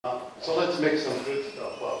So let's mix some good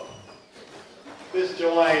stuff up. This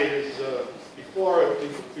July is before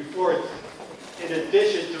in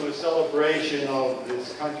addition to a celebration of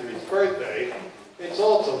this country's birthday, it's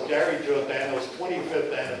also Gary Giordano's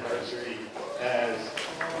 25th anniversary as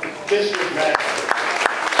district manager.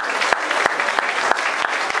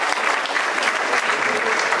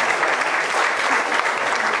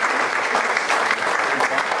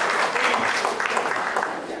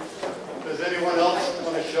 Does anyone else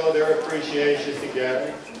want to show their appreciation to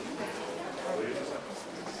Gary? Please.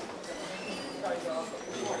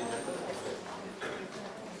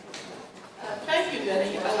 Thank you,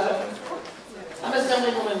 Benny. I'm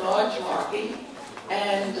Assemblywoman Markey,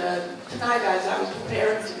 and tonight as I was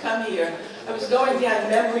preparing to come here, I was going down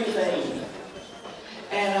memory lane,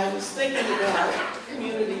 and I was thinking about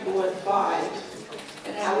Community Board 5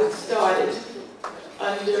 and how it started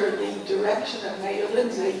under the direction of Mayor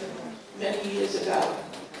Lindsay many years ago.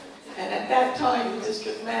 And at that time, the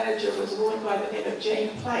district manager was a woman by the name of Jane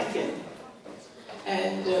Plankin,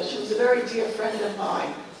 and she was a very dear friend of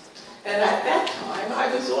mine. And at that time, I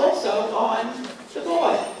was also on the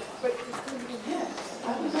board. Yes,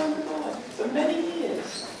 I was on the board for many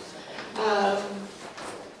years.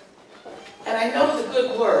 And I know the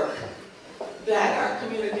good work that our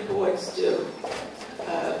community boards do.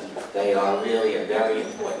 They are really a very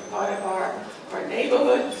important part of our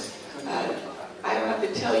neighborhoods. I don't have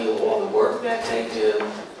to tell you all the work that they do.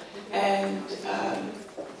 And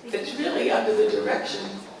it's really under the direction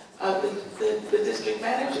of the district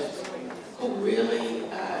manager, who really,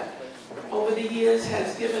 over the years,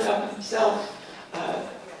 has given up himself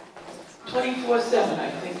 24/7, I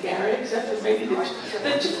think, Gary, except for maybe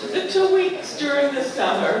the 2 weeks during the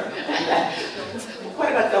summer.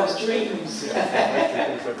 What about those dreams?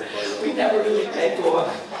 We never really take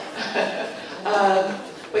off.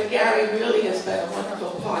 But Gary really has been a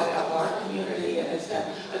wonderful part of our community and has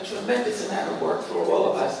done a tremendous amount of work for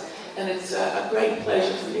all of us. And it's a great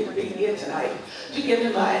pleasure for me to be here tonight to give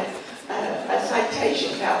him a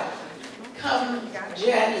citation. Now, come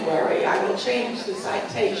January, I will change the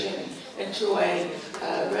citation into a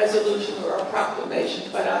resolution or a proclamation,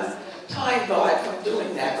 but I'm time-barred from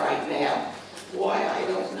doing that right now. Why, I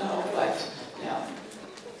don't know, but you know,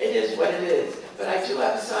 it is what it is. But I do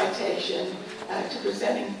have a citation to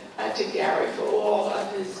presenting to Gary for all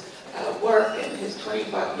of his work and his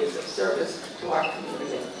 25 years of service to our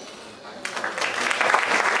community.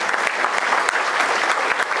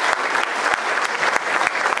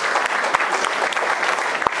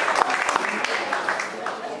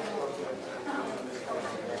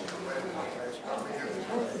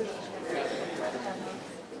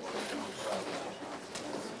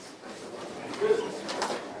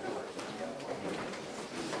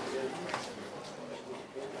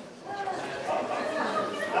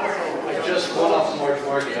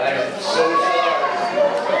 I am so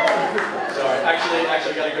sorry. Actually, I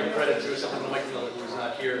got to give credit to someone like Miller, who's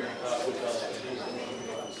not here with us.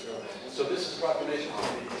 So this is a proclamation from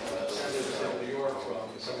the Senator of the State of New York, from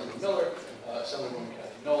Senator Miller, Assemblywoman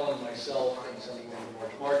Kathy Nolan, myself, and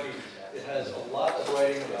Assemblywoman Markey. It has a lot of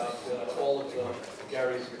writing about all of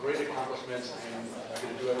Gary's great accomplishments, and I'm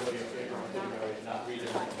going to do everybody a favor and not read it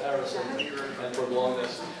in comparison and prolong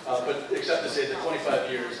this. But except to say that 25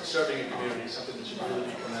 years serving a community is something that should really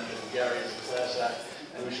be commended. Gary is a success act,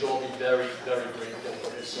 and we should all be very, very grateful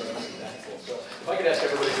for his service and thankful. So if I could ask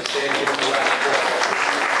everybody to stand and give him a round of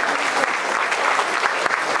applause.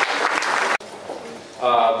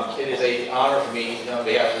 It is an honor for me, on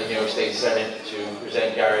behalf of the New York State Senate, to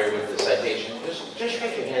present Gary with the citation. Just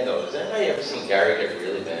shake your hand, though. Has anybody ever seen Gary get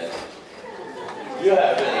really mad? You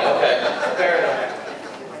have, Vinny. Okay, fair enough.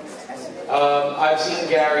 I've seen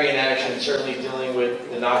Gary in action, certainly dealing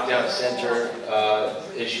with the knockdown center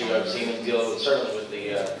issue. I've seen him deal certainly with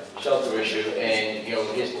the shelter issue, and you know,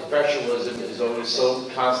 his professionalism is always so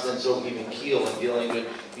constant, so even keel in dealing with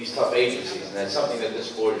these tough agencies, and that's something that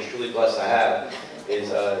this board is truly blessed to have. Is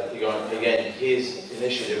you know, again, his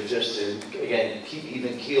initiative just to again keep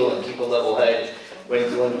even keel and keep a level head when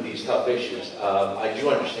dealing with these tough issues. I do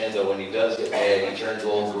understand though when he does get mad, he turns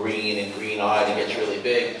all green and green-eyed and gets really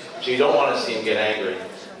big. So you don't want to see him get angry.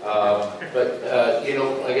 But you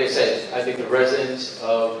know, like I said, I think the residents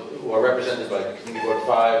who are represented by Community Board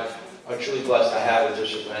 5 are truly blessed to have a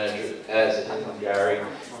district manager as Gary.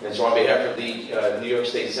 And so on behalf of the New York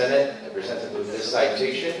State Senate, I present him with this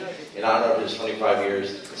citation in honor of his 25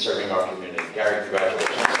 years serving our community. Gary,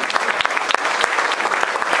 congratulations.